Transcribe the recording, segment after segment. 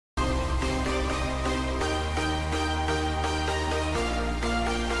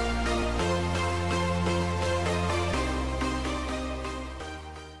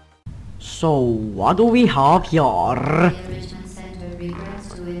So, what do we have here? The enrichment center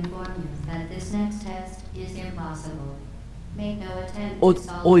regrets to inform you that this next test is impossible. Make no attempt to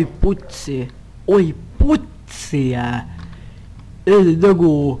solve Oi it. putsi,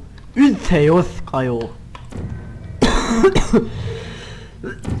 nagu üldse ei oska ju.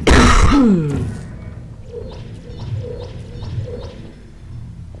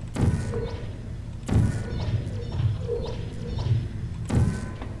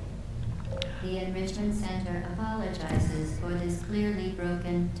 The enrichment center apologizes for this clearly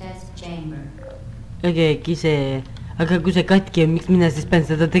broken test chamber. Äkki see, aga kui see katki on, miks mina siis pean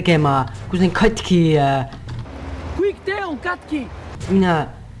seda tegema, kui see on katki Kõik tee on katki!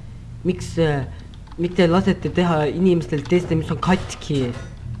 miks te lasete teha inimestel teste, mis on katki?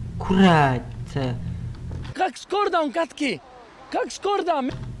 Kurat! 2 korda on katki! 2 korda!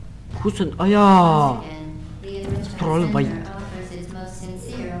 Kus on, ajaa! Again, the enrichment Troll center bite. offers its most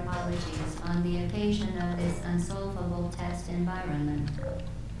sincere apologies on the occasion of this unsolvable test environment.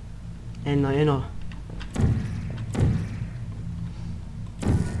 Eno.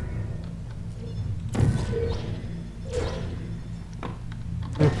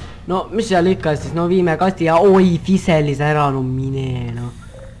 No, mis seal ikka siis, no viime kasti ja oi, fiselis ära, no mine, no.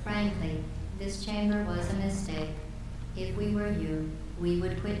 Frankly, this chamber was a mistake. If we were you, we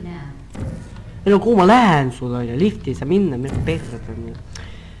would quit now. Ei no kuhu ma lähen sul on ja lifti ei saa minna, minu perred on ju.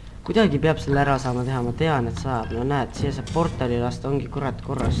 Kuidagi peab selle ära saama teha, ma tean, et saab, no näed, siia saab portali lasta, ongi kurat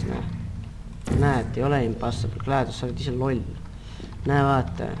korras, näe. Näed, ei ole impossible, Gladys, sa oled ise loll. Näe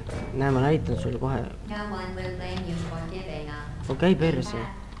vaata, näe, ma näitan sulle kohe. No one will blame you for giving up. Okei, perse.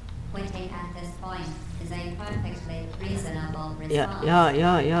 Quitting at this point is a perfectly reasonable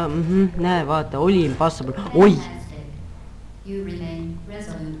Ja, näe, vaata, oli impossible, oi! Fantastic. You remain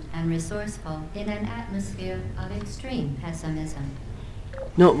resolute and resourceful in an atmosphere of extreme pessimism.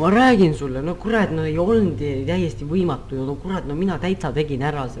 No ma räägin sulle, no kurat, no ei olnud täiesti võimatu ju, no kurat, no mina täitsa tegin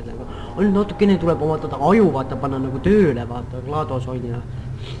ära selle, no ainult natukene tuleb oma teda aju vaata panna nagu tööle, vaata, GLaDOS on ja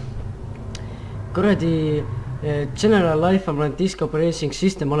kuradi General Life and Disk Operating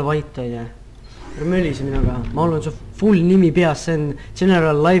System, ole vait, on ja mölise minuga, ma olen su full nimi peas, see on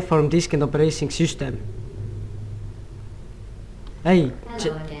General Life and Disk and Operating System. Ei,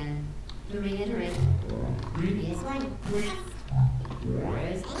 Hello again. To reiterate, previous one.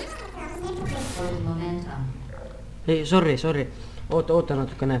 Momentum. ei, sorry, oota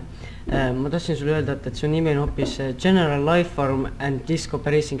natukene. Ma tahtsin sulle öelda, et su nimi on hoopis General Lifeform and Disk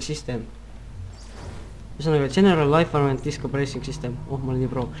Operating System. Ühesõnaga General Lifeform and Disk Operating System. Oh, ma olen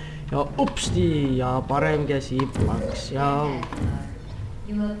nii pro. Ja upsti ja parem käsi plaks ja...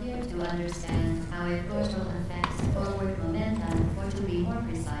 You appear to understand how a portal affects forward momentum, or to be more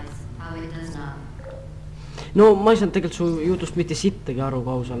precise, how it does not. No ma ei saanud tegelikult su jutust mitte sittagi aru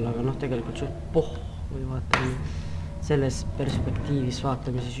kausal, aga noh, tegelikult su poh või vaata selles perspektiivis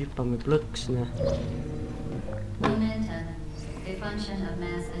vaatame, siis hüppame plõks, ne. Momentum, a function of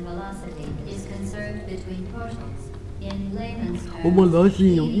mass and velocity, is conserved between portals. In layman's terms, Ma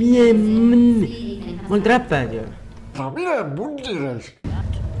lasin ju, ma olen träpped ju. Sa mine pundides!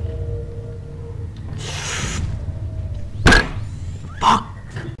 Fuck!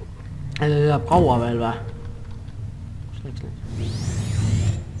 Läheb kaua veel või? Kus läks need?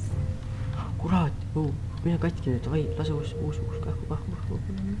 Kurat, mine katki nüüd, vai, lase uus kahku.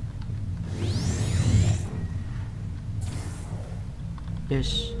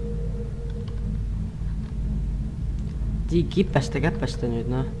 Jess. Tii kipeste käpeste nüüd,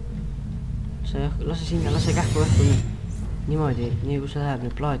 noh. Lase sinna, lase kähku nüüd. Niimoodi, nii kui see läheb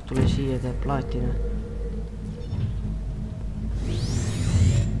nüüd plaat, tule siia, teeb plaatina.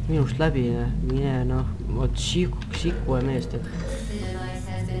 Minust läbi, mine, noh, vot siku ja meest, et... The device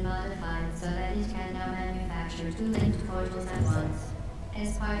has been modified so that it can now manufacture two linked portals at once.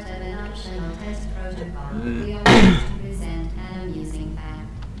 As part of an optional test protocol, we are pleased to present an amusing fact.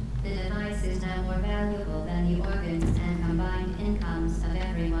 The device is now more valuable than the organs and combined incomes of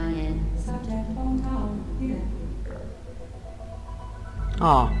everyone in subject hometown here.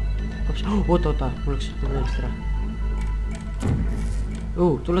 Oota, mul läks meelest ära.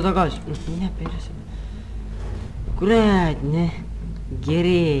 Tule tagasi. Mine perse. Kurat, ne.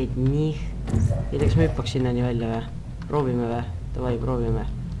 Gered, nii. Ei teeks ma hüppaks sinnani välja või? Proovime või? Davai, proovime.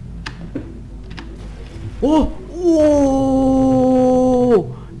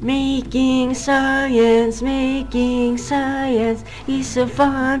 Making science is so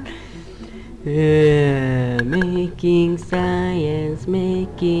fun. Making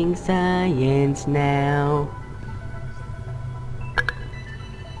science now.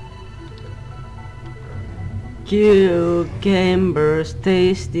 Cucumbers,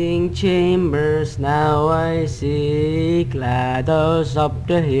 tasting chambers, now I see GLaDOS up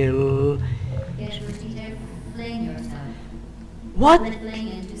the hill. Get your teacher, fling yourself. What? Let fling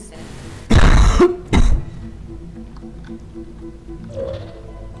into space.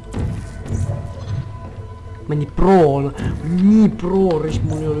 Ma nii pro, ris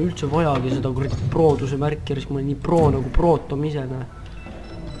mul ei ole üldse vajagi seda kuradi prooduse märki, ris mul on nii pro nagu prootom ise, näe.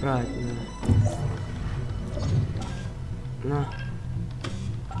 Praegu, näe. Noh.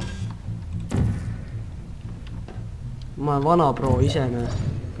 Ma olen vana pro ise, näe.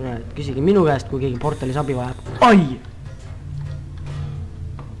 Küsige minu käest, kui keegi portalis abi vajab. Ai!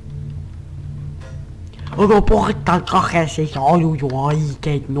 Aga portal kahes ei aju ju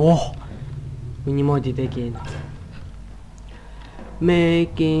haigeid, noh. Või niimoodi tegin.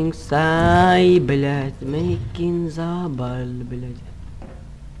 Making sai, bled, making zabal, bled.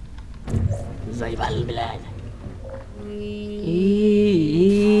 Zaibal, bled.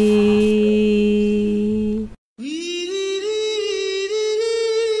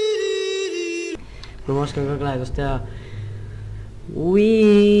 Ma oskan ka GLaDOS teha.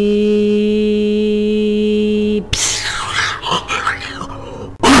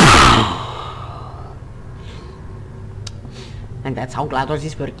 And that's how GLaDOS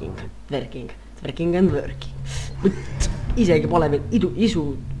is working. Working and working. Isegi pole veel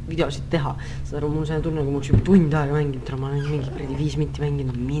isu videosid teha. Seda aru, mul see tunne, kui mul juba tund aega mänginud. Ma olen mingi 5 minti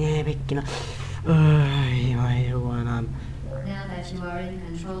mänginud. Mine pekkina. Ma ei jõua enam. Now that you are in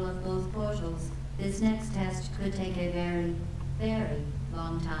control of both portals, this next test could take a very, very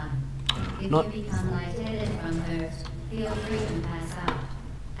long time. If you become lightheaded from thirst, feel free to pass out.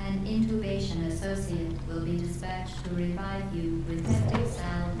 An intubation associate will be dispatched to revive you with peptic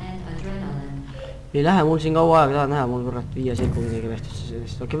salve and adrenaline. Ei lähe mul siin kaua aega, tahan näha mul korrat 5 sekundiga vestlusse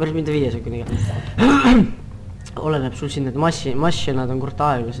sellest. Okei, päris mitte 5 sekundiga. Oleneb sul siin need massi, nad on kord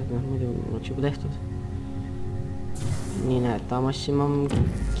aeglased, muidu oleks juba tehtud. Nii näed, ta massimam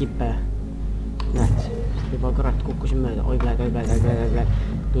kipe. Näed, juba korrat kukkusin mööda. Oi, pläed.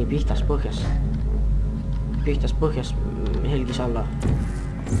 Nii, pihtas põhjas, helgis alla.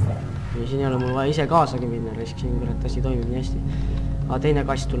 Ja siin ei ole mul vaja ise kaasagi minna, riskisin, kurat, asi toimib nii hästi. Aga teine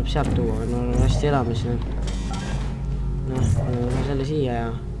kast tuleb sealt tuua, no hästi elamis. Noh, paneme selle siia ja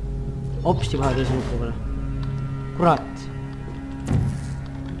hopsti kohe teise nupu peale. Kurat.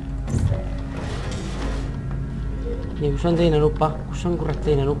 Nii, kus on teine nuppa? Kus on kurat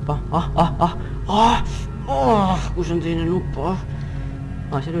teine nuppa? Kus on teine nuppa?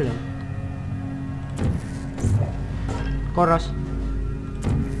 Seal üle. Korras.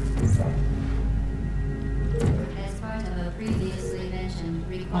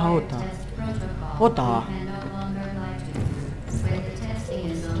 Oota.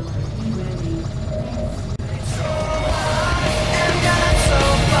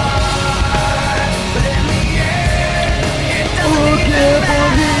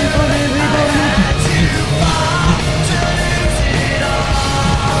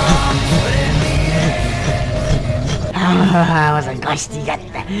 Ma sain kasti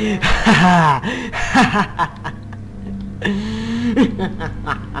kätte.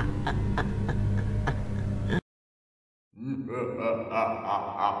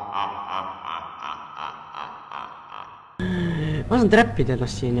 Ma saan trappida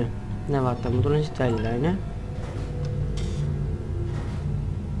ennast siin ju. Näe vaata, ma tulen siit välja, on ju.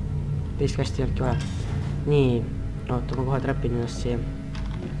 Teist kasti ei olnudki vaja. Nii, oota, ma kohe trappin ennast siia.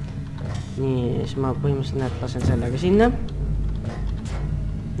 Nii, siis ma põhimõtteliselt näed, lasen sellega sinna.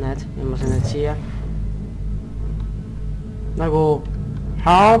 Näed, ja ma lasen need siia. Nagu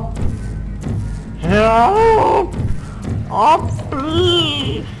help!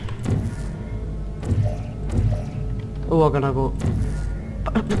 Aga nagu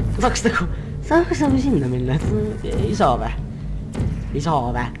saaks nagu sinna minna, ei saa vä?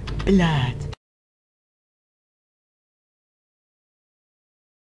 Pläed.